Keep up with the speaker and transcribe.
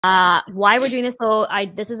Why we're doing this, so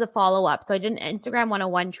this is a follow-up. So I did an Instagram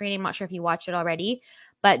 101 training. I'm not sure if you watched it already,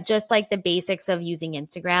 but just like the basics of using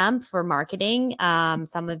Instagram for marketing.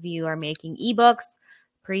 Some of you are making ebooks.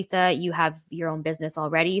 Parisa, you have your own business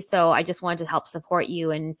already. So I just wanted to help support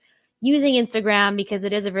you in using Instagram because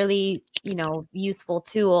it is a really, useful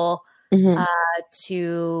tool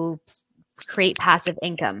to create passive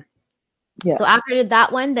income. Yeah. So after I did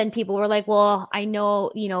that one, then people were like, well, I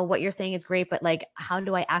know, what you're saying is great, but like, how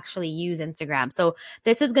do I actually use Instagram? So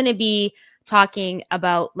this is going to be talking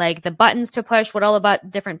about like the buttons to push, what all about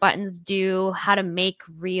different buttons do, how to make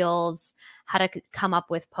reels, how to come up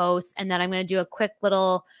with posts. And then I'm going to do a quick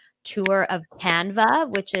little tour of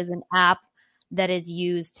Canva, which is an app that is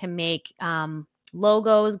used to make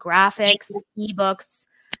logos, graphics, ebooks.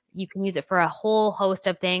 You can use it for a whole host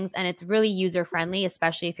of things, and it's really user friendly,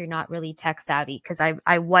 especially if you're not really tech savvy. Because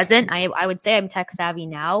I wasn't. I would say I'm tech savvy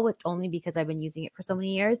now, only because I've been using it for so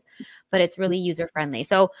many years, but it's really user friendly.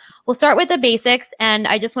 So we'll start with the basics, and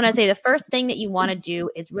I just want to say the first thing that you want to do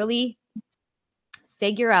is really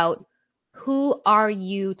figure out who are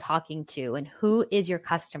you talking to and who is your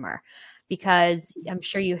customer. Because I'm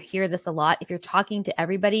sure you hear this a lot. If you're talking to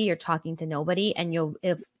everybody, you're talking to nobody, and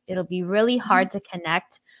it'll be really hard to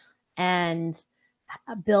connect and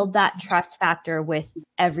build that trust factor with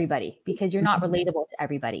everybody because you're not relatable to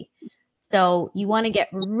everybody. So you want to get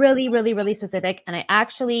really, really, really specific. And I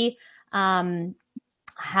actually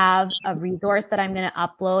have a resource that I'm going to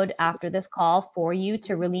upload after this call for you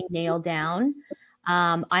to really nail down.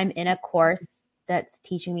 I'm in a course that's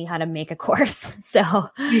teaching me how to make a course. So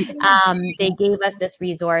they gave us this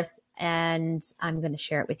resource and I'm going to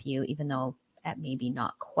share it with you, even though it may be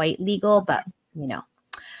not quite legal, but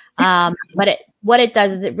but what it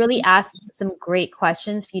does is it really asks some great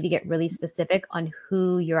questions for you to get really specific on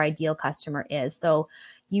who your ideal customer is. So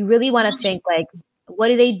you really want to think like, what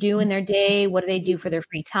do they do in their day? What do they do for their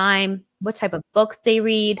free time? What type of books they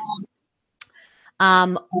read?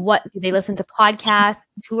 What do they listen to podcasts?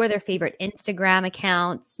 Who are their favorite Instagram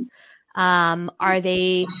accounts? Are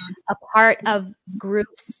they a part of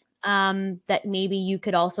groups that maybe you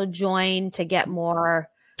could also join to get more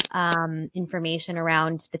information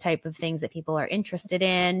around the type of things that people are interested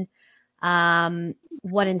in?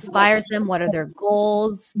 What inspires them? What are their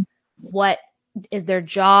goals? What is their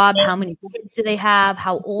job? How many kids do they have?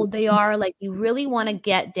 How old they are? Like you really want to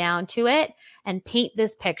get down to it and paint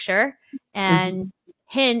this picture. And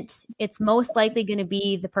hint, it's most likely going to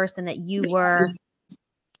be the person that you were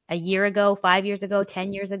a year ago, 5 years ago,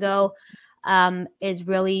 10 years ago, is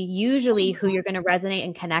really usually who you're going to resonate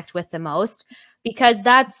and connect with the most, because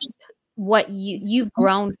that's what you've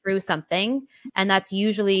grown through something. And that's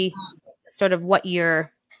usually sort of what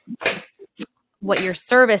your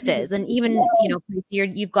service is. And even,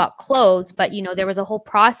 you've got clothes, but there was a whole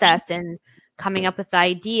process in coming up with the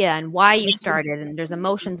idea and why you started, and there's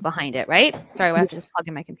emotions behind it, right? Sorry, I have to just plug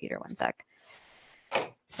in my computer 1 sec.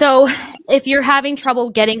 So if you're having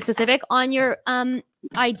trouble getting specific on your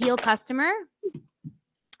ideal customer,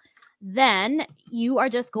 then you are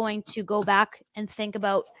just going to go back and think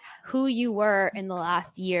about who you were in the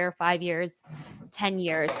last year, 5 years, 10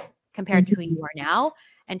 years compared to who you are now,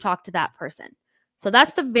 and talk to that person. So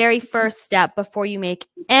that's the very first step before you make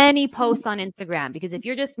any posts on Instagram, because if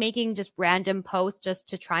you're just making just random posts just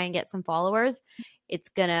to try and get some followers, it's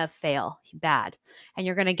going to fail bad. And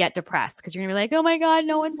you're going to get depressed because you're going to be like, oh my God,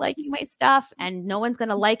 no one's liking my stuff. And no one's going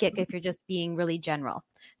to like it if you're just being really general.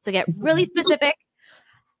 So get really specific.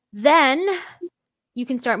 Then you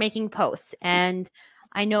can start making posts. And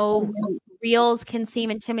I know reels can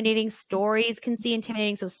seem intimidating. Stories can seem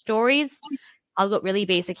intimidating. So stories, I'll go really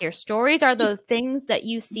basic here. Stories are the things that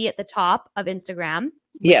you see at the top of Instagram.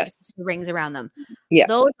 Yes. Rings around them. Yeah.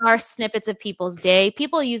 Those are snippets of people's day.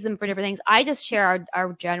 People use them for different things. I just share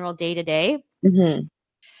our general day-to-day.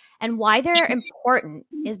 And why they're important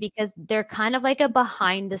is because they're kind of like a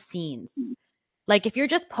behind the scenes. Like if you're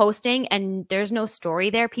just posting and there's no story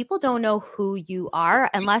there, people don't know who you are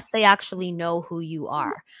unless they actually know who you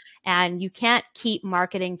are. And you can't keep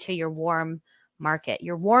marketing to your warm market.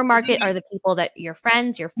 Your warm market are the people that your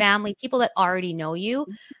friends, your family, people that already know you.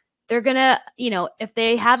 They're going to, if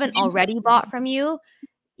they haven't already bought from you,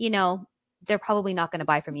 they're probably not going to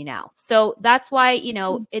buy from you now. So that's why,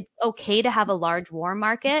 it's okay to have a large warm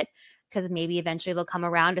market, because maybe eventually they'll come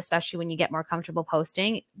around, especially when you get more comfortable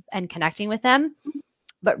posting and connecting with them.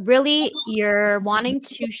 But really, you're wanting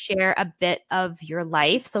to share a bit of your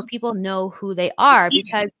life so people know who they are,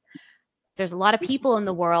 because there's a lot of people in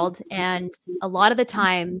the world, and a lot of the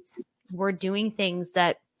times we're doing things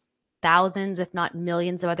that thousands, if not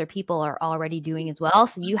millions of other people are already doing as well.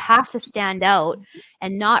 So you have to stand out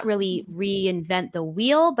and not really reinvent the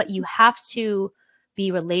wheel, but you have to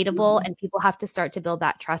be relatable and people have to start to build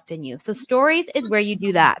that trust in you. So stories is where you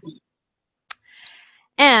do that.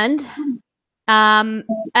 And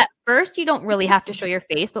at first, you don't really have to show your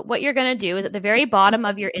face, but what you're going to do is at the very bottom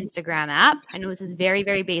of your Instagram app. I know this is very,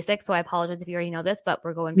 very basic, so I apologize if you already know this, but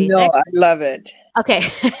we're going basic. No, I love it. Okay.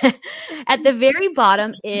 At the very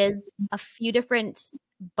bottom is a few different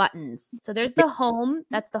buttons. So there's the home,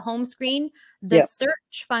 that's the home screen, the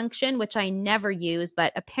search function, which I never use,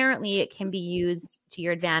 but apparently it can be used to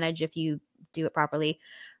your advantage if you do it properly.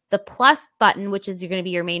 The plus button, which is going to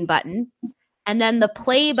be your main button. And then the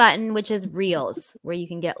play button, which is Reels, where you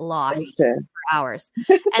can get lost for hours.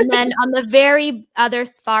 And then on the very other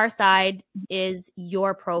far side is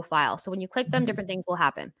your profile. So when you click them, different things will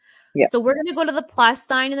happen. Yeah. So we're going to go to the plus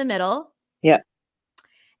sign in the middle. Yeah.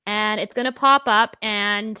 And it's going to pop up.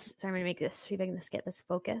 And so I'm going to make this, see if I can just get this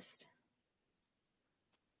focused.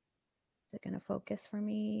 Is it going to focus for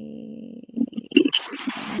me?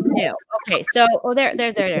 No. Okay. So, there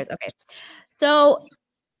it is. Okay. So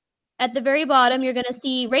at the very bottom, you're going to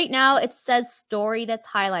see right now it says story that's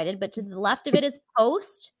highlighted, but to the left of it is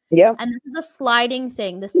post. Yeah. And this is a sliding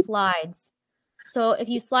thing, the slides. So if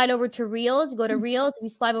you slide over to Reels, you go to Reels. If you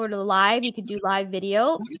slide over to live, you could do live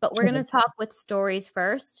video, but we're going to talk with stories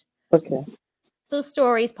first. Okay. So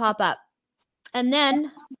stories pop up. And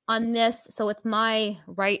then on this, so it's my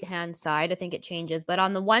right-hand side, I think it changes, but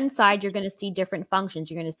on the one side, you're going to see different functions.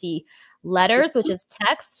 You're going to see letters, which is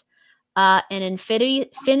text, an infinity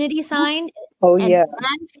sign, an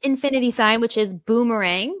infinity sign, which is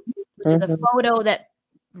boomerang, which is a photo that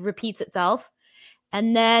repeats itself,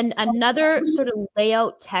 and then another sort of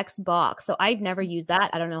layout text box. So I've never used that.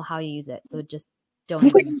 I don't know how you use it. So just don't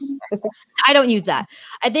even use it. I don't use that.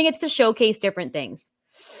 I think it's to showcase different things.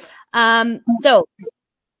 So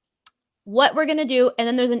what we're going to do, and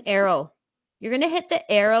then there's an arrow. You're going to hit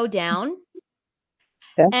the arrow down.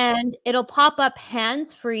 And it'll pop up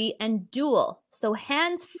hands-free and dual. So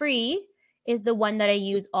hands-free is the one that I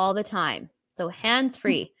use all the time. So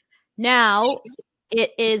hands-free. Now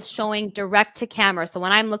it is showing direct to camera. So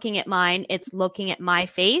when I'm looking at mine, it's looking at my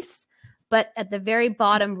face. But at the very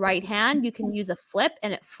bottom right hand, you can use a flip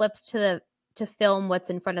and it flips to film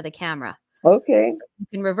what's in front of the camera. Okay. You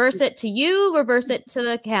can reverse it to you, reverse it to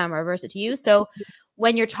the camera, reverse it to you. So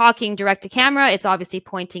when you're talking direct to camera, it's obviously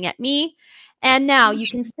pointing at me. And now you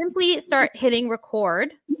can simply start hitting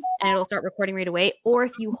record and it'll start recording right away. Or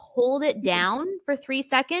if you hold it down for 3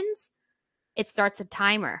 seconds, it starts a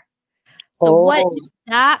timer. So what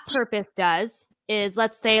that purpose does is,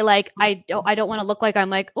 let's say like I don't want to look like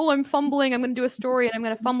I'm like, oh, I'm fumbling. I'm going to do a story and I'm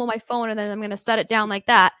going to fumble my phone and then I'm going to set it down like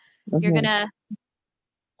that. You're going to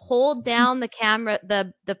hold down the camera,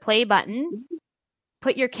 the play button,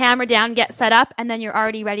 put your camera down, get set up, and then you're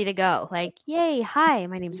already ready to go. Like, yay, hi,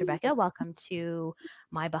 my name's Rebecca. Welcome to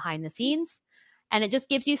my behind the scenes. And it just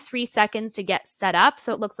gives you 3 seconds to get set up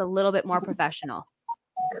so it looks a little bit more professional.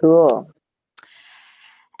 Cool.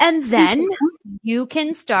 And then you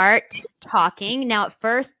can start talking. Now, at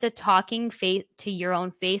first, the talking face to your own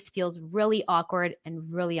face feels really awkward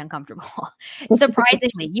and really uncomfortable.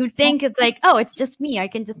 Surprisingly, you think it's like, oh, it's just me. I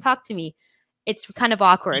can just talk to me. It's kind of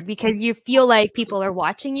awkward because you feel like people are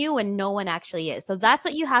watching you and no one actually is. So that's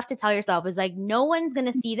what you have to tell yourself is like, no one's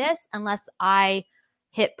going to see this unless I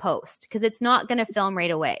hit post, because it's not going to film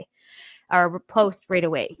right away or post right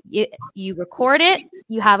away. You record it.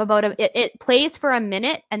 You have about it plays for a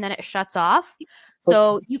minute and then it shuts off.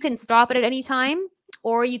 So you can stop it at any time,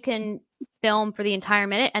 or you can film for the entire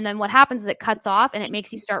minute. And then what happens is it cuts off and it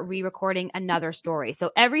makes you start re-recording another story.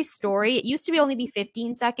 So every story, it used to only be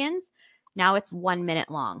 15 seconds. Now it's 1 minute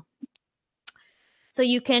long. So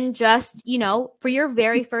you can just, for your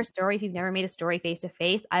very first story, if you've never made a story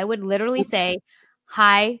face-to-face, I would literally say,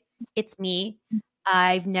 hi, it's me.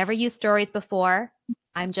 I've never used stories before.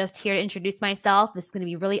 I'm just here to introduce myself. This is going to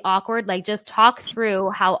be really awkward. Like, just talk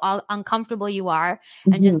through how uncomfortable you are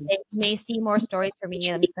and just say, you may see more stories from me.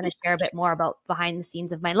 I'm just going to share a bit more about behind the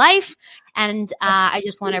scenes of my life. And I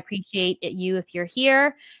just want to appreciate you if you're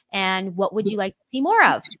here. And what would you like to see more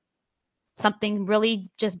of? Something really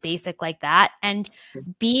just basic like that. And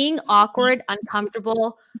being awkward,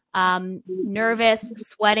 uncomfortable, nervous,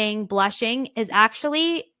 sweating, blushing is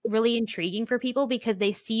actually really intriguing for people because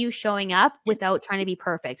they see you showing up without trying to be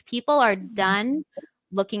perfect. People are done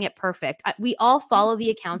looking at perfect. We all follow the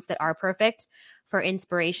accounts that are perfect for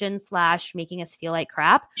inspiration / making us feel like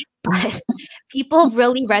crap. But people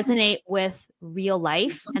really resonate with real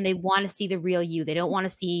life and they want to see the real you. They don't want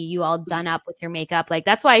to see you all done up with your makeup. Like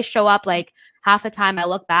that's why I show up like half the time I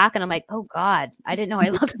look back and I'm like, oh God, I didn't know I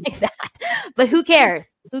looked like that. But who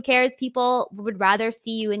cares? Who cares? People would rather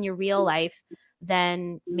see you in your real life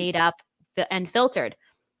than made up and filtered.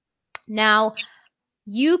 Now,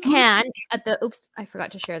 you can at the oops, I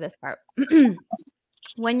forgot to share this part.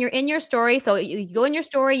 When you're in your story, so you go in your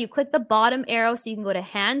story, you click the bottom arrow so you can go to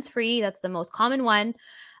hands free. That's the most common one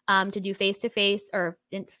to do face to face or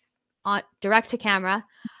direct to camera.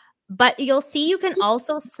 But you'll see you can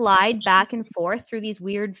also slide back and forth through these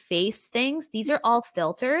weird face things. These are all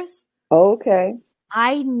filters. Okay.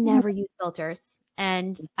 I never use filters.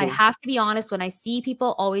 And I Mhm. have to be honest, when I see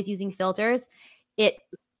people always using filters, it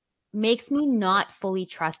makes me not fully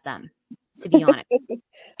trust them, to be honest. I,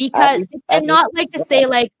 Because I and not like to say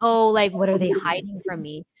like, "Oh, like, what are they hiding from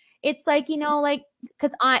me?" It's like, like,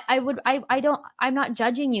 because I don't I'm not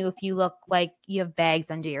judging you if you look like you have bags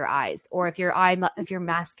under your eyes or if your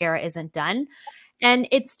mascara isn't done. And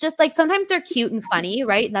it's just like sometimes they're cute and funny,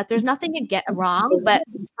 right? That there's nothing to get wrong, but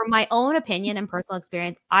from my own opinion and personal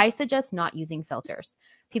experience, I suggest not using filters.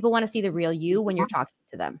 People want to see the real you when you're talking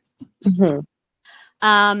to them. Mhm.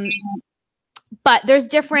 Um, but there's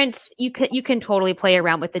different you can totally play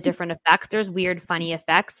around with the different effects. There's weird funny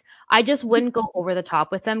effects. I just wouldn't go over the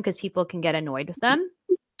top with them because people can get annoyed with them.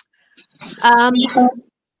 um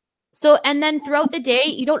so and then throughout the day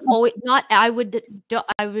you don't always not I would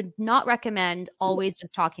not recommend always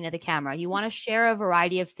just talking to the camera. You want to share a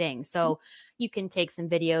variety of things. So you can take some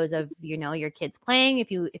videos of your kids playing if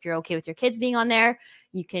you're okay with your kids being on there.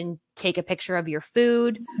 You can take a picture of your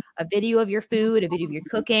food, a video of your food, a video of your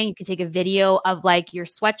cooking. You can take a video of like your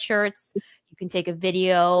sweatshirts. You can take a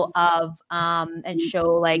video of and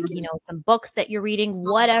show like some books that you're reading,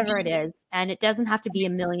 whatever it is. And it doesn't have to be a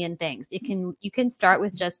million things. You can start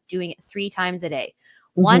with just doing it 3 times a day.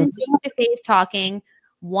 Mhm. One face-to-face talking,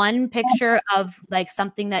 one picture of like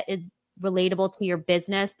something that is relatable to your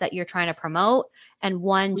business that you're trying to promote, and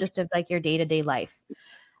one just of like your day-to-day life.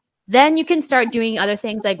 Then you can start doing other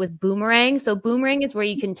things like with boomerang. So boomerang is where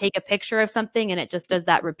you can take a picture of something and it just does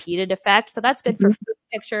that repeated effect. So that's good for Mhm. food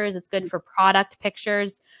pictures. It's good for product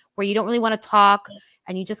pictures where you don't really want to talk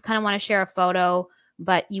and you just kind of want to share a photo,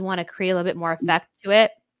 but you want to create a little bit more effect to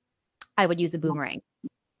it. I would use a boomerang.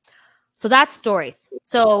 So that's stories.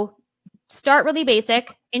 So start really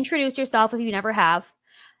basic, introduce yourself if you never have.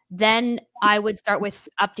 Then I would start with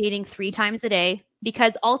updating 3 times a day,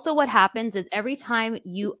 because also what happens is every time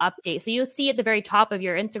you update, so you'll see at the very top of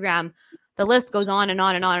your Instagram, the list goes on and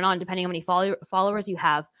on and on and on, depending on how many followers you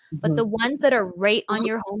have. But Mhm. the ones that are right on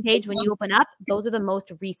your homepage when you open up, those are the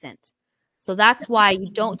most recent. So that's why you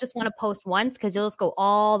don't just want to post once, because you'll just go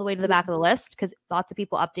all the way to the back of the list, because lots of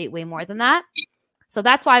people update way more than that. So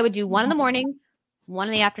that's why I would do one in the morning, one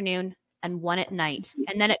in the afternoon, and one at night.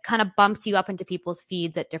 And then it kind of bumps you up into people's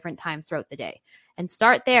feeds at different times throughout the day. And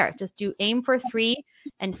start there. Just aim for 3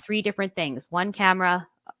 and 3 different things. One camera,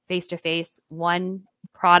 face to face, one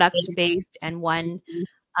product based, and one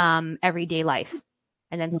everyday life.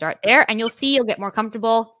 And then start there. And you'll see you'll get more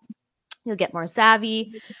comfortable. You'll get more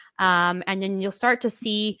savvy. And then you'll start to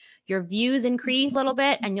see your views increase a little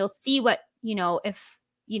bit. And you'll see what, if,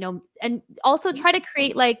 and also try to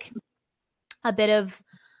create like a bit of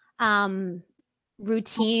um,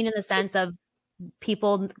 routine in the sense of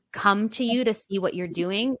people come to you to see what you're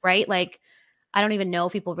doing, right? Like, I don't even know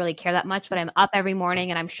if people really care that much, but I'm up every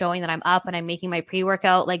morning and I'm showing that I'm up and I'm making my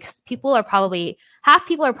pre-workout. Like, half people are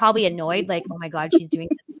probably annoyed, like, oh my God, she's doing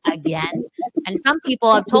this again. And some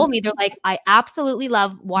people have told me, they're like, I absolutely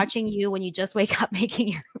love watching you when you just wake up making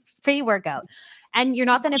your pre-workout. And you're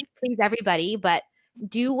not going to please everybody, but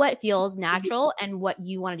do what feels natural and what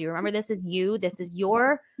you want to do. Remember, this is you. This is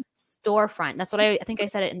your storefront. That's what I think I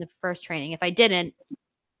said it in the first training. If I didn't,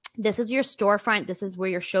 this is your storefront. This is where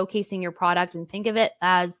you're showcasing your product, and think of it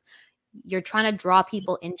as you're trying to draw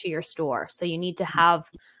people into your store. So you need to have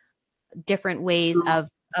different ways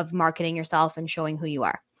of marketing yourself and showing who you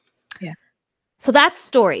are. Yeah. So that's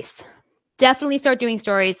stories. Definitely start doing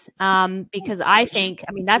stories because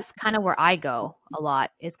that's kind of where I go a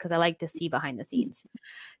lot, is because I like to see behind the scenes.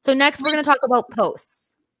 So next we're going to talk about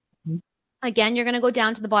posts. Again, you're going to go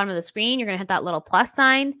down to the bottom of the screen. You're going to hit that little plus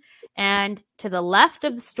sign. And to the left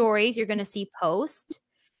of the stories, you're going to see post.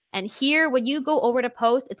 And here, when you go over to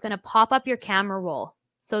post, it's going to pop up your camera roll.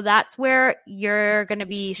 So that's where you're going to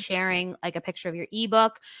be sharing like a picture of your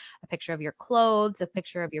ebook, a picture of your clothes, a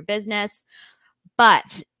picture of your business.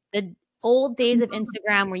 But the old days of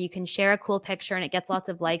Instagram where you can share a cool picture and it gets lots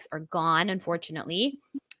of likes are gone, unfortunately.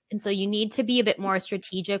 And so you need to be a bit more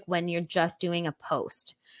strategic when you're just doing a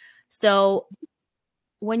post. So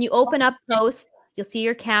when you open up Post, you'll see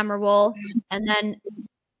your camera roll, and then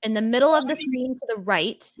in the middle of the screen to the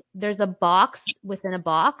right, there's a box within a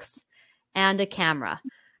box and a camera.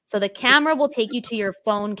 So the camera will take you to your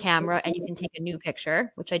phone camera and you can take a new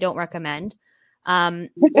picture, which I don't recommend.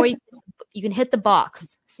 Or you can hit the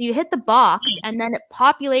box. So you hit the box and then it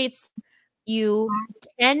populates you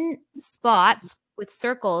 10 spots with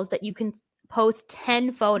circles that you can post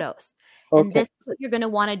 10 photos. And Okay. this is what you're going to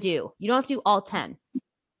want to do. You don't have to do all 10,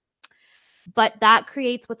 but that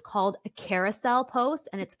creates what's called a carousel post,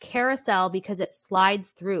 and it's carousel because it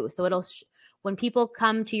slides through. So it'll when people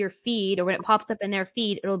come to your feed or when it pops up in their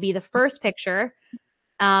feed, it'll be the first picture,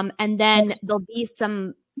 and then there'll be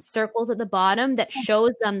some circles at the bottom that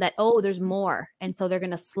shows them that, oh, there's more, and so they're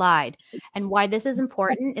going to slide. And why this is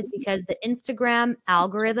important is because the Instagram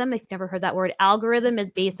algorithm, if you've never heard that word, algorithm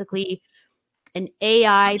is basically an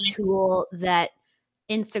AI tool that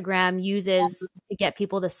Instagram uses to get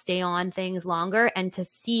people to stay on things longer and to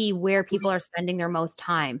see where people are spending their most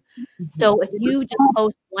time. So if you just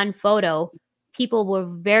post one photo, people will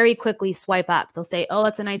very quickly swipe up. They'll say, oh,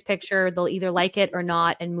 that's a nice picture. They'll either like it or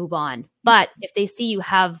not and move on. But if they see you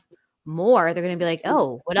have more, they're going to be like,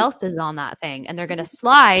 oh, what else is on that thing? And they're going to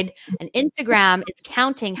slide. And Instagram is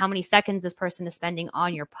counting how many seconds this person is spending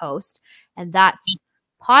on your post. And that's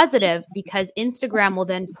positive because Instagram will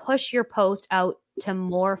then push your post out to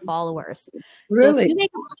more followers. So if Really? you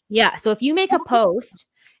make so if you make a post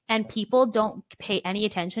and people don't pay any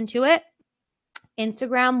attention to it,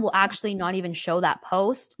 Instagram will actually not even show that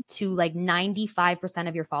post to like 95%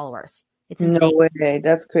 of your followers. It's No insane. way.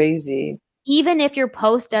 That's crazy. Even if your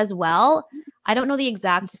post does well, I don't know the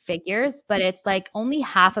exact figures, but it's like only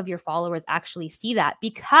half of your followers actually see that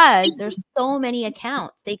because there's so many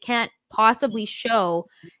accounts. They can't possibly show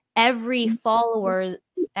every follower,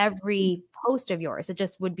 every post of yours. It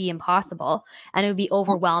just would be impossible and it would be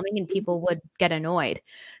overwhelming and people would get annoyed.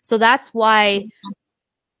 So that's why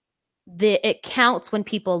it counts when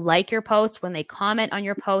people like your post, when they comment on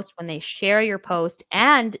your post, when they share your post,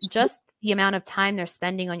 and just the amount of time they're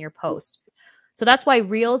spending on your post. So that's why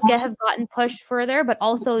reels have gotten pushed further, but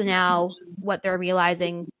also now what they're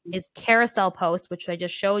realizing is carousel posts, which I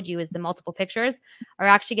just showed you is the multiple pictures, are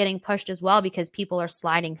actually getting pushed as well because people are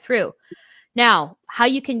sliding through. Now, how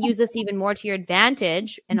you can use this even more to your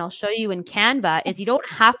advantage, and I'll show you in Canva, is you don't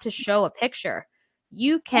have to show a picture.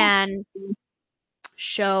 You can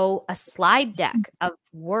show a slide deck of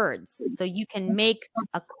words. So you can make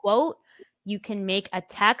a quote, you can make a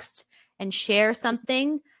text and share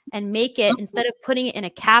something and make it, instead of putting it in a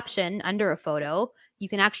caption under a photo, you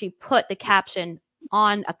can actually put the caption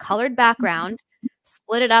on a colored background,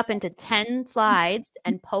 split it up into 10 slides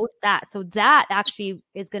and post that. So that actually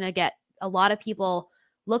is going to get a lot of people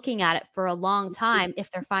looking at it for a long time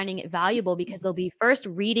if they're finding it valuable because they'll be first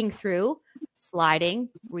reading through, sliding,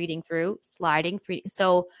 reading through, sliding through.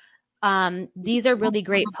 So these are really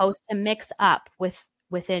great posts to mix up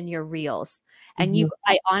within your reels. And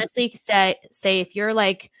I honestly say if you're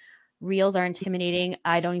like reels are intimidating,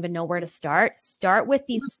 I don't even know where to start. Start with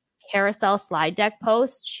these carousel slide deck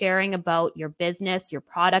posts, sharing about your business, your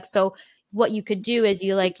product. So what you could do is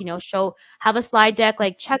you have a slide deck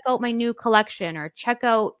like check out my new collection or check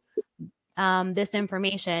out this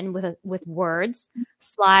information with words,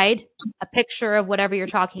 slide a picture of whatever you're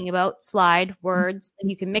talking about, slide words, and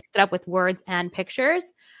you can mix it up with words and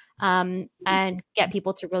pictures, and get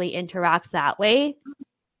people to really interact that way.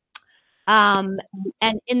 And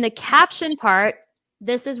in the caption part,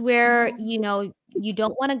 this is where, you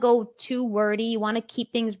don't want to go too wordy. You want to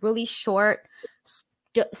keep things really short.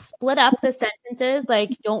 Split up the sentences. Like,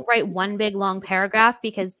 don't write one big long paragraph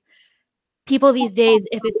because people these days,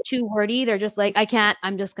 if it's too wordy, they're just like, I can't,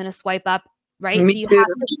 I'm just going to swipe up, right? Me So you too. have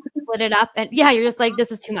to split it up. And yeah, you're just like,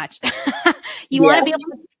 this is too much. You want Yeah. to be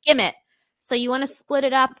able to skim it. So you want to split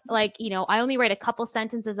it up. Like, I only write a couple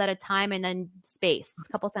sentences at a time and then space,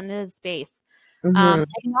 a couple sentences, space. And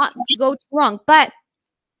not go too long. But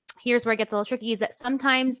here's where it gets a little tricky is that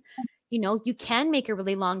sometimes, you can make a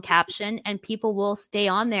really long caption and people will stay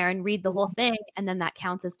on there and read the whole thing. And then that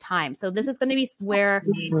counts as time. So this is going to be where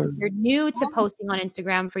you're new to posting on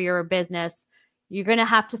Instagram for your business. You're going to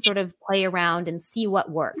have to sort of play around and see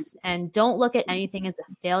what works. And don't look at anything as a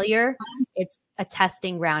failure. It's a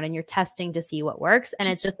testing ground and you're testing to see what works. And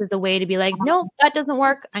it's just as a way to be like, no, that doesn't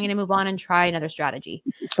work. I'm going to move on and try another strategy.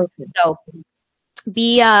 Okay. So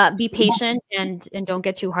be patient and don't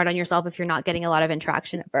get too hard on yourself if you're not getting a lot of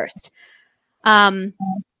interaction at first.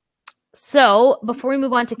 So before we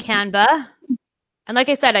move on to Canva, and like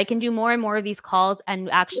I said, I can do more and more of these calls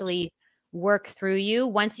and actually work through you.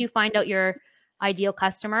 Once you find out your ideal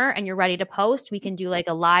customer and you're ready to post, we can do like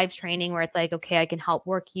a live training where it's like, okay, I can help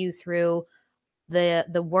work you through the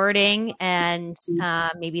wording and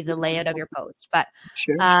maybe the layout of your post. But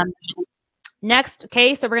Sure. next,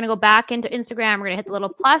 okay, so we're going to go back into Instagram. We're going to hit the little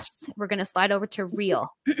plus. We're going to slide over to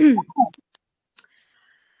Reel.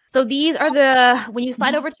 So these are when you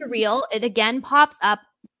slide over to Reel, it again pops up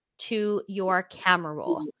to your camera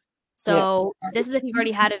roll. So this is if you've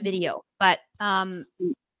already had a video, but most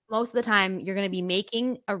of the time you're going to be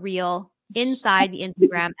making a reel inside the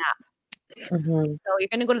Instagram app. Mm-hmm. So you're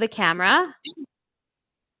going to go to the camera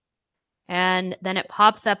and then it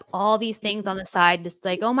pops up all these things on the side, just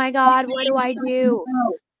like, oh my God, what do I do?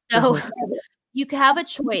 So you can have a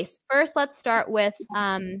choice. First, let's start with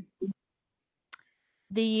on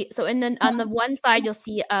the one side, you'll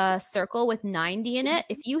see a circle with 90 in it.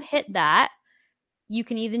 If you hit that, you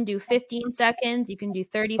can even do 15 seconds, you can do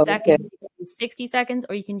 30 seconds, you can do 60 seconds,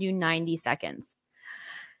 or you can do 90 seconds.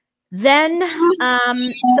 Then,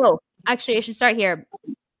 so actually, I should start here.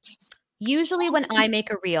 Usually when I make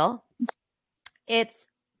a reel, it's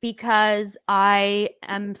because I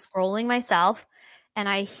am scrolling myself and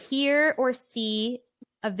I hear or see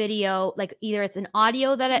a video, like either it's an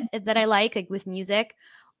audio that I like with music,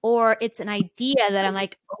 or it's an idea that I'm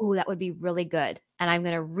like, oh, that would be really good, and I'm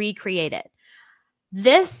going to recreate it.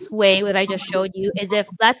 This way, what I just showed you is if,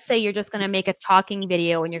 let's say you're just going to make a talking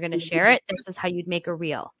video and you're going to share it, this is how you'd make a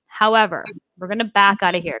reel. However, we're going to back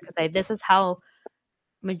out of here because this is how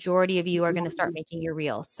majority of you are going to start making your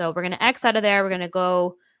reels. So we're going to X out of there. We're going to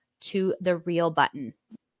go to the reel button.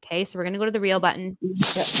 Okay, so we're going to go to the reel button.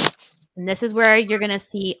 And this is where you're going to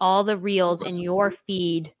see all the reels in your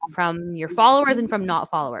feed from your followers and from not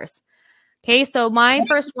followers. Okay, so my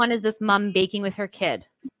first one is this mom baking with her kid.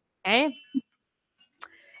 Okay.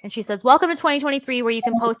 And she says, welcome to 2023, where you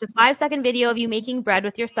can post a 5-second video of you making bread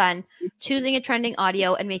with your son, choosing a trending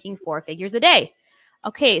audio, and making 4 figures a day.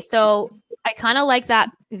 Okay, so I kind of like that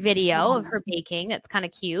video of her baking. It's kind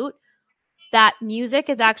of cute. That music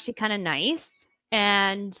is actually kind of nice.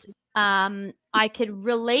 And I could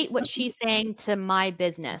relate what she's saying to my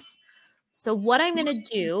business. So what I'm going to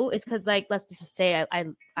do is, because like, let's just say I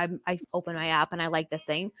open my app and I like this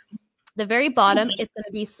thing. The very bottom, it's going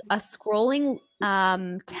to be a scrolling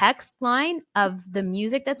text line of the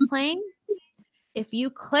music that's playing. If you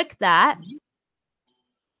click that,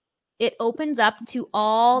 it opens up to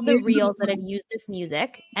all the reels that have used this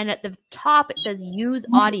music. And at the top, it says use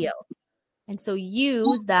audio. And so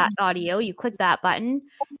use that audio, you click that button,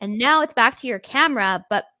 and now it's back to your camera,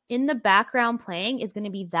 but in the background playing is going to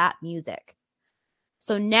be that music.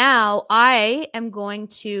 So now I am going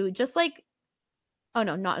to just like, oh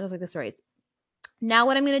no, not just like the stories. Now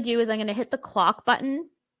what I'm going to do is I'm going to hit the clock button,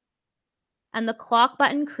 and the clock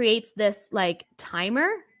button creates this like timer.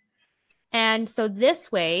 And so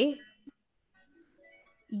this way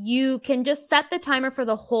you can just set the timer for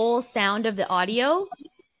the whole sound of the audio,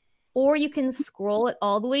 or you can scroll it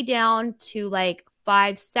all the way down to like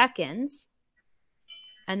 5 seconds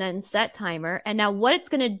and then set timer. And now what it's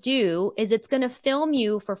going to do is it's going to film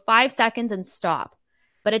you for 5 seconds and stop.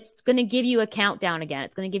 But it's going to give you a countdown again.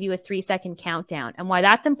 It's going to give you a 3-second countdown. And why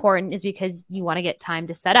that's important is because you want to get time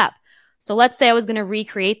to set up. So let's say I was going to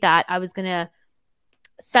recreate that. I was going to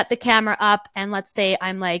set the camera up, and let's say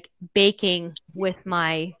I'm like baking with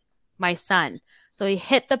my son. So you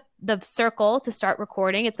hit the circle to start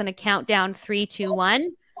recording. It's going to count down 3, 2,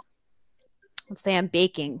 1. Let's say I'm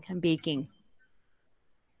baking. You can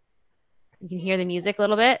hear the music a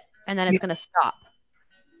little bit, and then it's going to stop.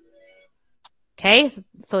 Okay,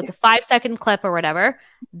 so it's a 5-second clip or whatever.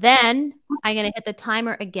 Then I'm going to hit the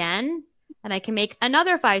timer again, and I can make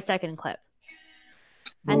another 5-second clip.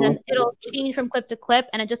 And then it'll change from clip to clip,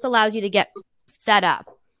 and it just allows you to get set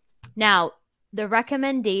up. Now, the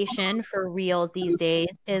recommendation for reels these days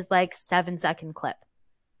is like 7-second clip.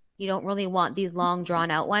 You don't really want these long drawn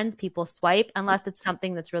out ones. People swipe unless it's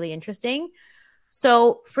something that's really interesting.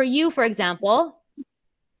 So for you, for example,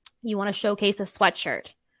 you want to showcase a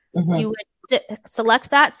sweatshirt. Mm-hmm. You would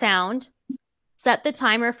select that sound, set the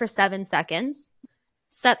timer for 7 seconds,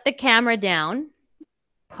 set the camera down,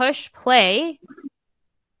 push play,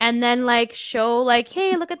 and then like show like,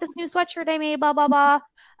 hey, look at this new sweatshirt I made, blah, blah, blah.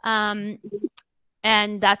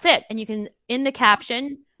 And that's it. And you can, in the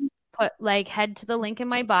caption, put like, head to the link in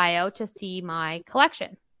my bio to see my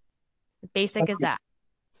collection. Basic as that.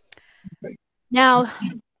 Now,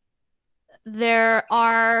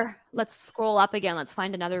 let's scroll up again. Let's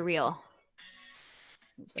find another reel.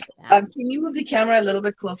 Can you move the camera a little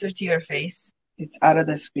bit closer to your face? It's out of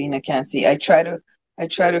the screen. I can't see. I try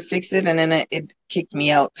to fix it, and then it kicked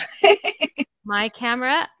me out. my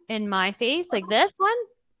camera in my face, like this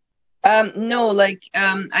one? No, like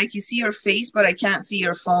I can see your face, but I can't see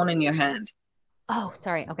your phone in your hand. Oh,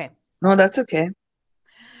 sorry. Okay. No, that's okay.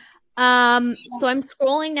 So I'm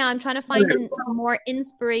scrolling now. I'm trying to find some more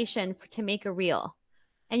inspiration to make a reel.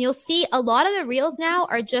 And you'll see a lot of the reels now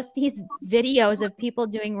are just these videos of people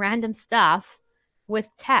doing random stuff with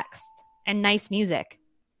text and nice music.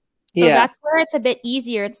 So Yeah. that's where it's a bit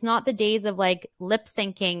easier. It's not the days of like lip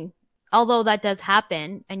syncing, although that does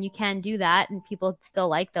happen and you can do that and people still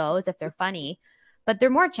like those if they're funny, but they're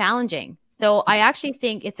more challenging. So I actually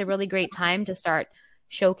think it's a really great time to start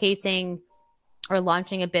showcasing or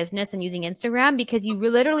launching a business and using Instagram because you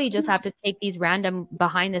literally just have to take these random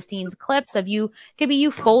behind the scenes clips of you. It could be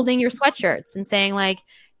you folding your sweatshirts and saying like,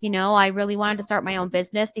 I really wanted to start my own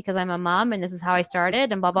business because I'm a mom and this is how I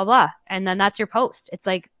started and blah blah blah. And then that's your post. It's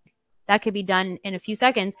like that could be done in a few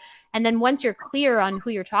seconds. And then once you're clear on who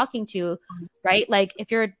you're talking to, right? Like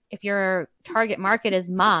if your target market is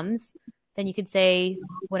moms, then you could say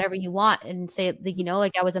whatever you want and say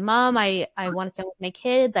like I was a mom, I want to stay with my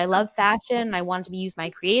kids, I love fashion, I wanted to use my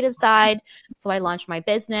creative side, so I launched my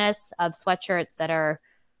business of sweatshirts that are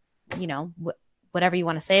whatever you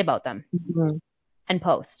want to say about them Mhm. and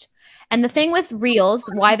post. And the thing with reels,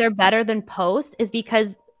 why they're better than posts is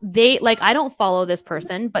because they like I don't follow this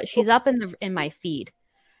person, but she's up in my feed.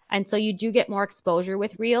 And so you do get more exposure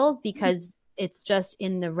with reels because it's just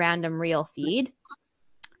in the random reel feed.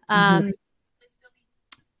 Mhm. Um,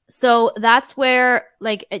 so that's where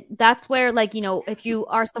if you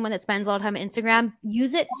are someone that spends a lot of time on Instagram,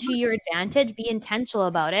 use it to your advantage, be intentional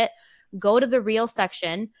about it, go to the reel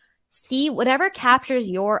section, see whatever captures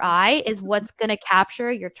your eye is what's going to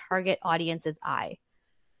capture your target audience's eye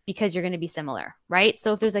because you're going to be similar, right?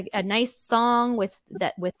 So if there's like a nice song with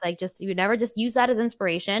like just you never just use that as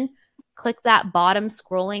inspiration, click that bottom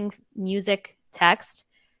scrolling music text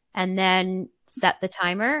and then set the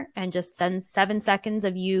timer and just send 7 seconds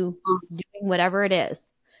of you doing whatever it is.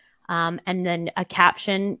 And then a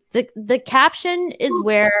caption. The caption is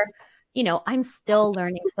where, I'm still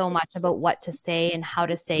learning so much about what to say and how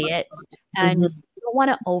to say it. And Mhm. you don't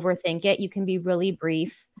want to overthink it. You can be really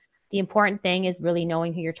brief. The important thing is really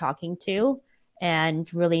knowing who you're talking to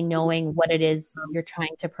and really knowing what it is you're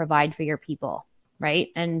trying to provide for your people, right?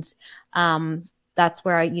 And that's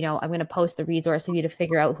where I'm going to post the resource for you to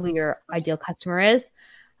figure out who your ideal customer is,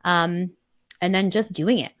 um, and then just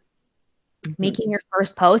doing it, Mhm. making your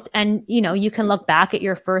first post. And you can look back at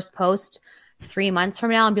your first post 3 months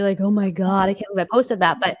from now and be like, oh my God, I can't believe I posted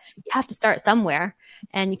that. But you have to start somewhere,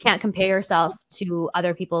 and you can't compare yourself to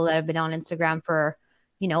other people that have been on Instagram for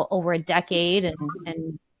over a decade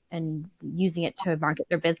and using it to market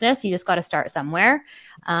their business. You just got to start somewhere,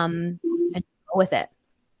 and go with it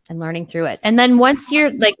and learning through it. And then once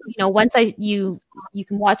you're like, once you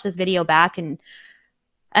can watch this video back and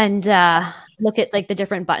look at like the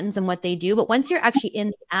different buttons and what they do. But once you're actually in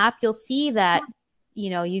the app, you'll see that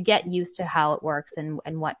you get used to how it works and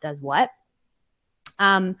what does what.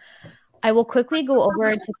 Um, I will quickly go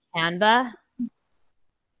over to Canva.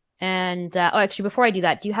 And actually, before I do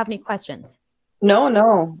that, do you have any questions? No,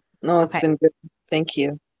 no, no, it's Okay, been good. Thank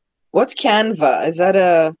you. What's Canva? Is that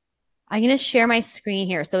a I'm going to share my screen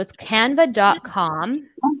here. So it's canva.com.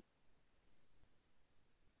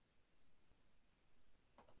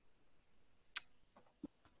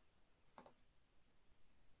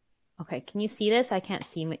 Okay, can you see this? I can't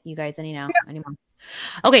see you guys anymore.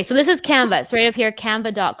 Okay, so this is Canva. It's right up here,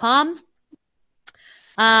 canva.com.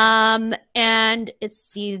 And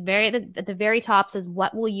it's at the very top says,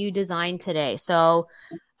 what will you design today? So,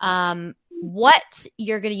 what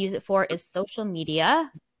you're going to use it for is social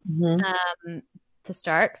media, Mhm. to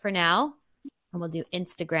start for now. And we'll do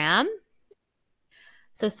Instagram.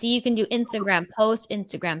 So see, you can do Instagram post,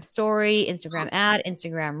 Instagram story, Instagram ad,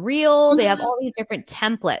 Instagram reel. They have all these different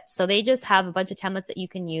templates. So they just have a bunch of templates that you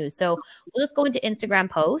can use. So we'll just go into Instagram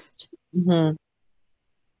post. Mhm.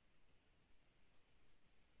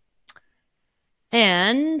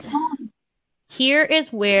 And here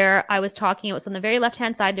is where I was talking about. So on the very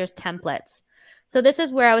left-hand side, there's templates. So this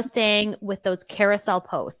is where I was saying with those carousel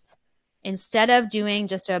posts, instead of doing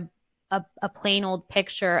just a plain old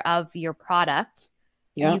picture of your product,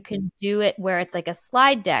 Yeah. you can do it where it's like a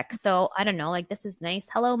slide deck. So I don't know, like this is nice.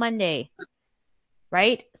 Hello Monday,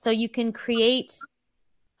 right? So you can create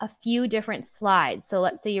a few different slides. So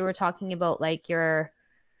let's say you were talking about like your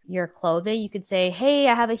clothing. You could say, hey,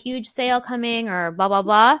 I have a huge sale coming or blah, blah,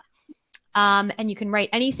 blah. And you can write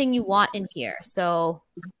anything you want in here. So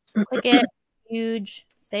just click it, huge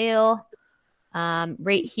sale.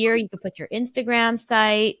 Right here, you can put your Instagram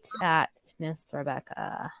site at Miss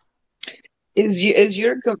Rebecca. Is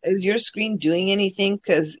your screen doing anything?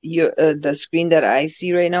 Because the screen that I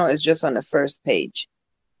see right now is just on the first page.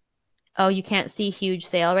 Oh, you can't see huge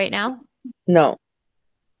sale right now? No,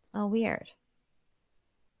 Oh, weird.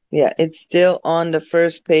 yeah, it's still on the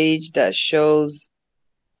first page that shows.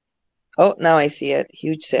 Oh, now I see it.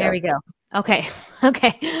 Huge There sale. we go. Okay.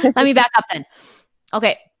 Okay. Let me back up then.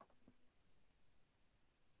 Okay.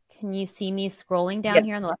 Can you see me scrolling down Yep,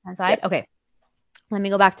 here on the left-hand side? yep, Okay. Let me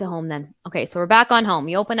go back to home then. Okay, so we're back on home.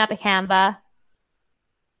 You open up a Canva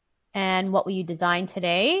and what will you design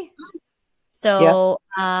today? yeah. So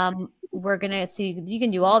we're gonna see you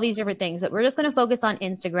can do all these different things, but we're just gonna focus on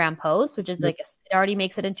Instagram posts, which is like it already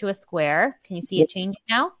makes it into a square. Can you see Yep. it changing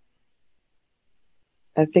now?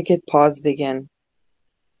 I think it paused again.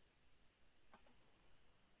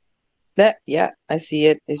 That, yeah, I see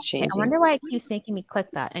it. It's Okay, I changing. wonder why it keeps making me click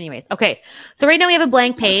that. Anyways, okay. So right now we have a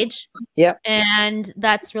blank page, Yep. and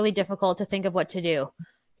that's really difficult to think of what to do.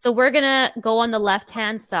 So we're gonna go on the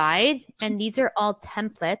left-hand side, and these are all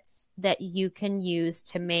templates that you can use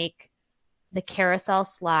to make the carousel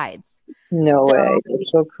slides. No So way.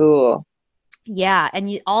 That's so cool. yeah,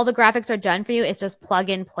 and all the graphics are done for you. It's just plug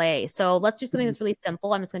and play. So let's do something that's really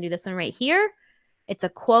simple. I'm just gonna do this one right here. It's a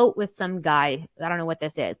quote with some guy. I don't know what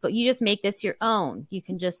this is, but you just make this your own. You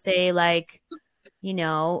can just say like, you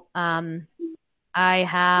know, I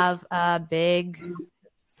have a big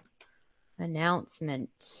announcement.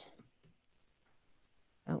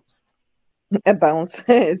 Oops. A bounce.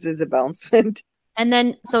 It says a bouncement. And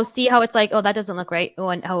then, so see how it's like, oh, that doesn't look right. Oh,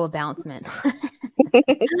 and oh, a bouncement.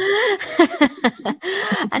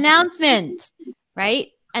 Announcement, right?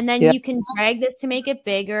 And then Yeah. you can drag this to make it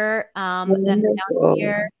bigger. Then down Wonderful.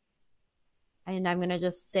 here, and I'm gonna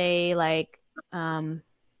just say like um,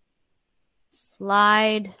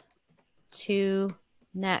 slide to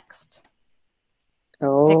next picture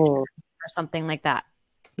Oh, or something like that.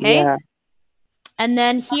 Okay. yeah. And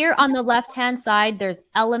then here on the left hand side, there's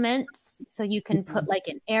elements. So you can put like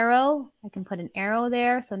an arrow. I can put an arrow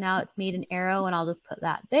there. So now it's made an arrow, and I'll just put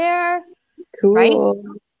that there, right? Cool.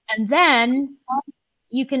 And then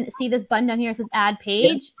you can see this button down here. It says add Yeah.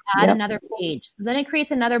 page, add Yeah. another page. So then it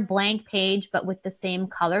creates another blank page, but with the same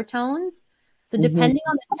color tones. So Hmm. depending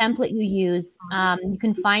on the template you use, you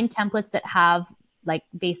can find templates that have like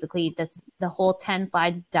basically the whole 10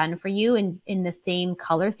 slides done for you in the same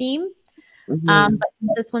color theme. Hmm. But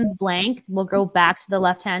since this one's blank, we'll go back to the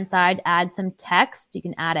left-hand side, add some text. You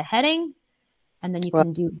can add a heading, and then you Well,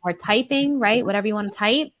 can do more typing, right? Whatever you want to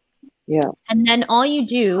type. yeah. And then all you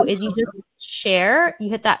do is you just share, you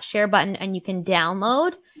hit that share button and you can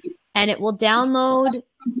download, and it will download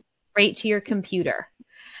right to your computer.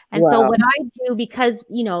 And so Wow. what I do, because,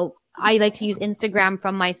 I like to use Instagram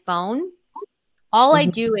from my phone, all I Hmm.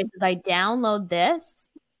 do is I download this,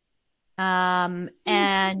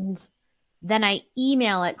 and then I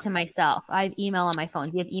email it to myself. I have email on my phone.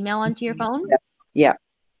 Do you have email onto your phone? Yeah. Yeah.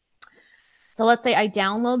 So let's say I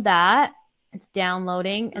download that. It's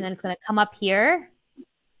downloading, and then it's going to come up here.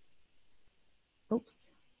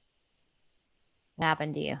 Oops. What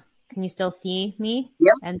happened to you? Can you still see me?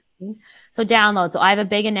 Yep. And so download. So I have a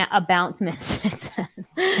big announcement.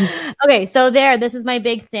 Okay, so this is my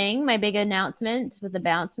big thing, my big announcement with the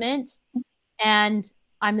bouncement. And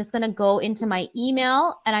I'm just going to go into my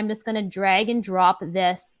email, and I'm just going to drag and drop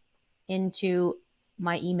this into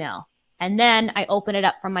my email. And then I open it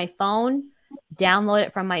up from my phone, download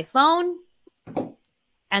it from my phone,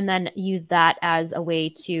 and then use that as a way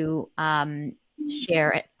to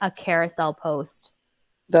share a carousel post.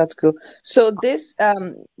 That's cool. So this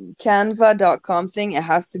Canva.com thing, it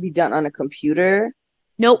has to be done on a computer.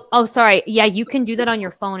 Nope. Oh, sorry. Yeah, you can do that on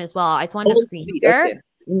your phone as well. I just wanted to Oh, screen sweet. share. Okay.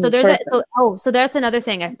 So there's a Perfect. so that's another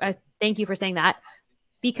thing. I thank you for saying that,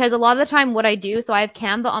 because a lot of the time what I do, so I have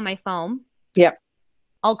Canva on my phone. Yeah.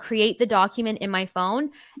 I'll create the document in my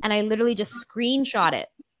phone, and I literally just screenshot it,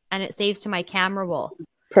 and it saves to my camera roll.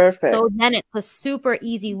 Perfect. So then it's a super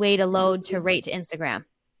easy way to load to rate to Instagram.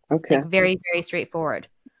 Okay. Like very, very straightforward.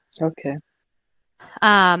 Okay.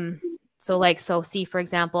 Um, so see, for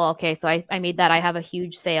example, okay, so I made that I have a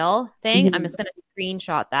huge sale thing. I'm Mhm. just gonna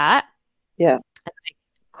screenshot that, Yeah.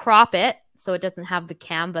 crop it so it doesn't have the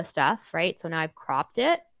Canva stuff, right? So now I've cropped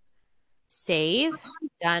it, save,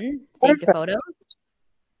 done, save to Perfect. photos.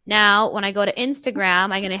 Now, when I go to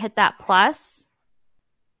Instagram, I'm gonna hit that plus,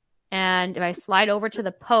 and if I slide over to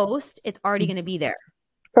the post, it's already gonna be there.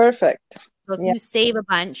 Perfect. So if Yeah. you save a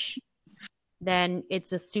bunch, then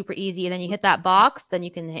it's just super easy. And then you hit that box, then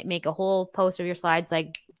you can make a whole post of your slides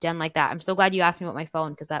like done like that. I'm so glad you asked me about my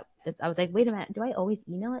phone, because I was like, wait a minute, do I always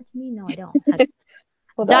email it to me? No, I don't. That's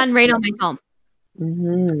Well, done that's right on my phone.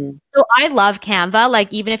 Mm-hmm. So I love Canva.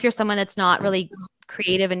 Like even if you're someone that's not really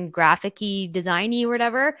creative and graphic-y, designy or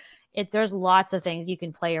whatever, there's lots of things you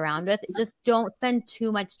can play around with. Just don't spend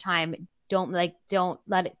too much time. Don't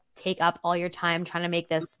let it take up all your time trying to make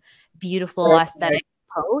this beautiful Perfect. aesthetic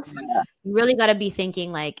post. Yeah. You really got to be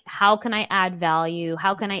thinking like, how can I add value?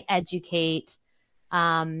 How can I educate?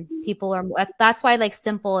 People are that's why like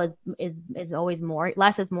simple is always more,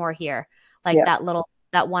 less is more here. Like Yeah.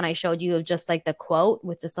 that one I showed you of just like the quote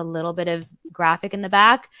with just a little bit of graphic in the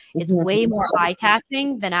back, it's way Mhm. more eye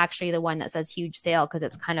catching than actually the one that says huge sale because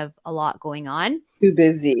it's kind of a lot going on. Too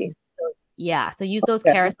busy. Yeah, so use those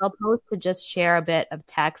Yeah. carousel posts to just share a bit of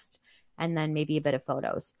text and then maybe a bit of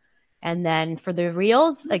photos. And then for the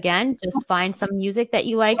reels, again, just find some music that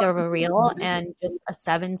you like of a reel and just a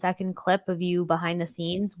 7-second clip of you behind the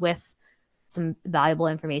scenes with some valuable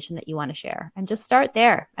information that you want to share. And just start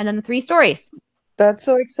there. And then the 3 stories. That's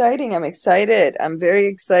so exciting. I'm excited. I'm very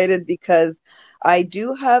excited because I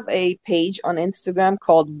do have a page on Instagram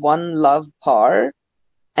called One Love Par.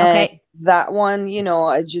 And Okay. that one,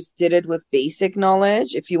 I just did it with basic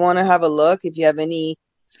knowledge. If you want to have a look, if you have any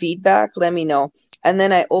feedback, let me know. And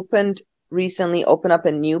then I recently opened up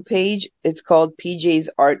a new page. It's called PJ's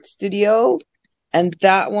Art Studio. And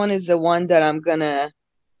that one is the one that I'm gonna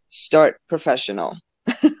start professional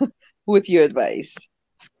with your advice.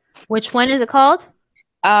 Which one is it called?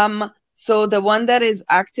 So the one that is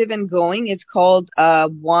active and going is called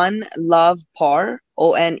One Love Par,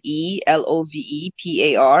 OneLovePar.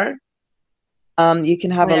 You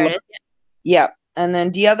can Oh, have a there look. it is. Yeah. And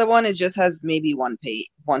then the other one, it just has maybe one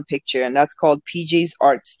picture, and that's called PJ's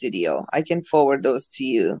Art Studio. I can forward those to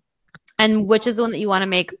you. And which is the one that you want to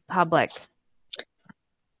make public?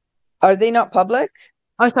 Are they not public?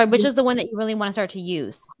 Oh, sorry, which is the one that you really want to start to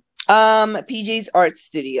use? PJ's Art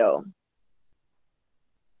Studio.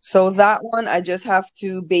 So that one, I just have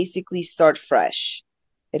to basically start fresh.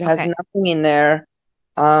 It has Okay. nothing in there.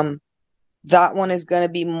 Um, that one is going to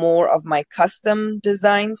be more of my custom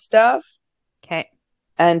design stuff Okay.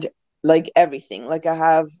 and like everything. Like I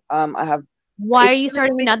have Why are it's you going to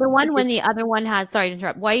starting be another one basically, when the other one has, sorry to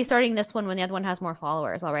interrupt. Why are you starting this one when the other one has more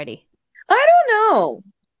followers already? I don't know.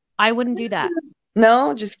 I wouldn't do that.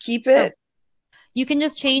 No, just keep No. it. You can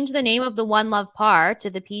just change the name of the One Love Par to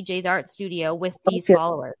the PJ's Art Studio with these Okay,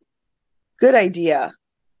 followers. good idea.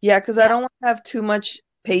 Yeah, because I Yeah. don't want to have too much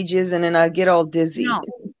pages and then I get all dizzy. No.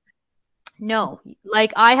 No.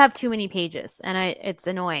 Like I have too many pages and it's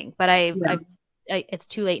annoying, but Yeah. it's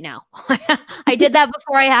too late now. I did that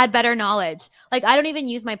before I had better knowledge. Like I don't even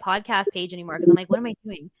use my podcast page anymore because I'm like, what am I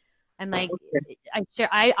doing? I'm like,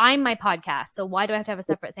 I'm my podcast, so why do I have to have a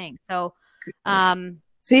separate thing? So, um,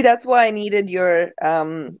 See, that's why I needed your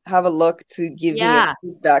have a look to give me a yeah,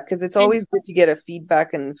 feedback because it's and always good to get a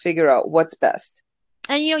feedback and figure out what's best.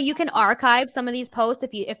 you can archive some of these posts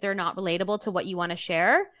if they're not relatable to what you want to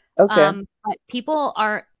share. Okay. But people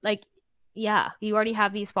are like, yeah, you already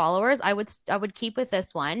have these followers. I would keep with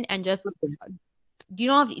this one and just you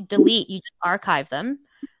don't have to delete, you just archive them,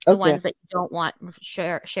 the Okay. ones that you don't want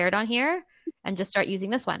shared on here, and just start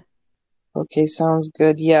using this one. Okay, sounds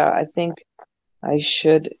good. Yeah, I think I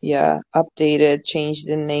should, yeah, update it, change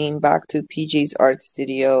the name back to PJ's Art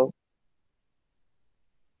Studio.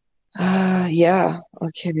 Yeah, And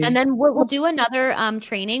okay. then we'll do another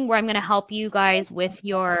training where I'm going to help you guys with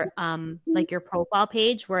your like your profile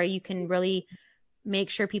page where you can really make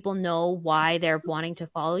sure people know why they're wanting to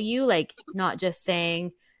follow you, like not just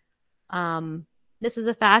saying this is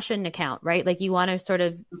a fashion account, right? Like you want to sort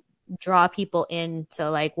of draw people into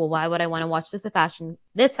like, well, why would I want to watch this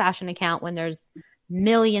fashion account when there's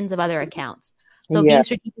millions of other accounts? So Yeah. being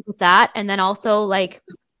strategic with that, and then also like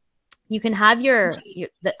you can have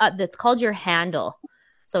that's called your handle.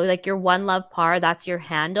 So like your One Love Par, that's your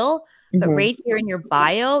handle. But Mm-hmm. right here in your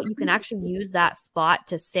bio, you can actually use that spot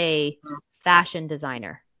to say fashion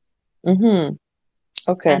designer. Mm-hmm.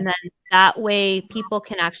 Okay. And then that way people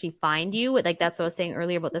can actually find you. Like that's what I was saying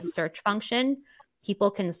earlier about the search function.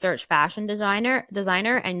 People can search fashion designer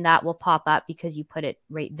and that will pop up because you put it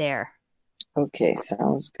right there. Okay,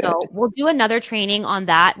 sounds good. So we'll do another training on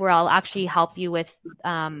that where I'll actually help you with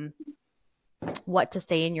um, what to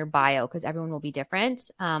say in your bio because everyone will be different.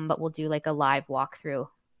 But we'll do like a live walkthrough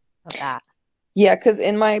of that. Yeah, because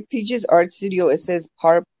in my PJ's Art Studio, it says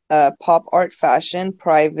pop art fashion,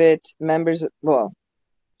 private members. Well,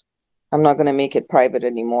 I'm not going to make it private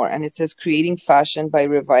anymore. And it says creating fashion by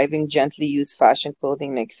reviving gently used fashion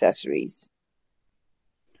clothing and accessories.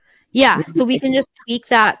 Yeah, so we can just tweak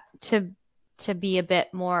that to be a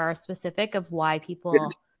bit more specific of why Good.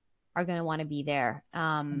 people are going to want to be there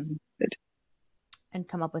Sounds good. and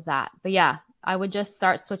come up with that. But yeah, I would just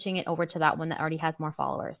start switching it over to that one that already has more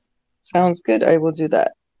followers. Sounds good. I will do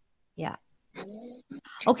that. Yeah.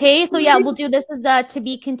 Okay, so yeah, we'll do this as the to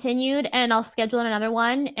be continued, and I'll schedule another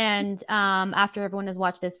one. And after everyone has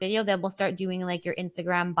watched this video, then we'll start doing like your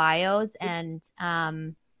Instagram bios and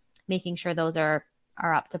making sure those are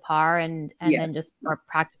up to par, and Yes. then just more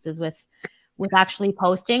practices with actually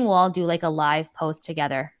posting. We'll all do like a live post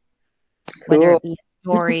together, whether Cool. it be a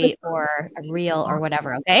story or a reel or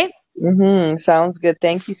whatever. Okay. Sounds good.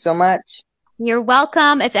 Thank you so much. You're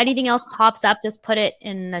welcome. If anything else pops up, just put it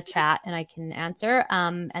in the chat and I can answer.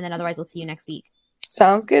 And then otherwise, we'll see you next week.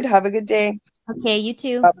 Sounds good. Have a good day. Okay, you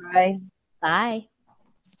too. Bye bye. Bye.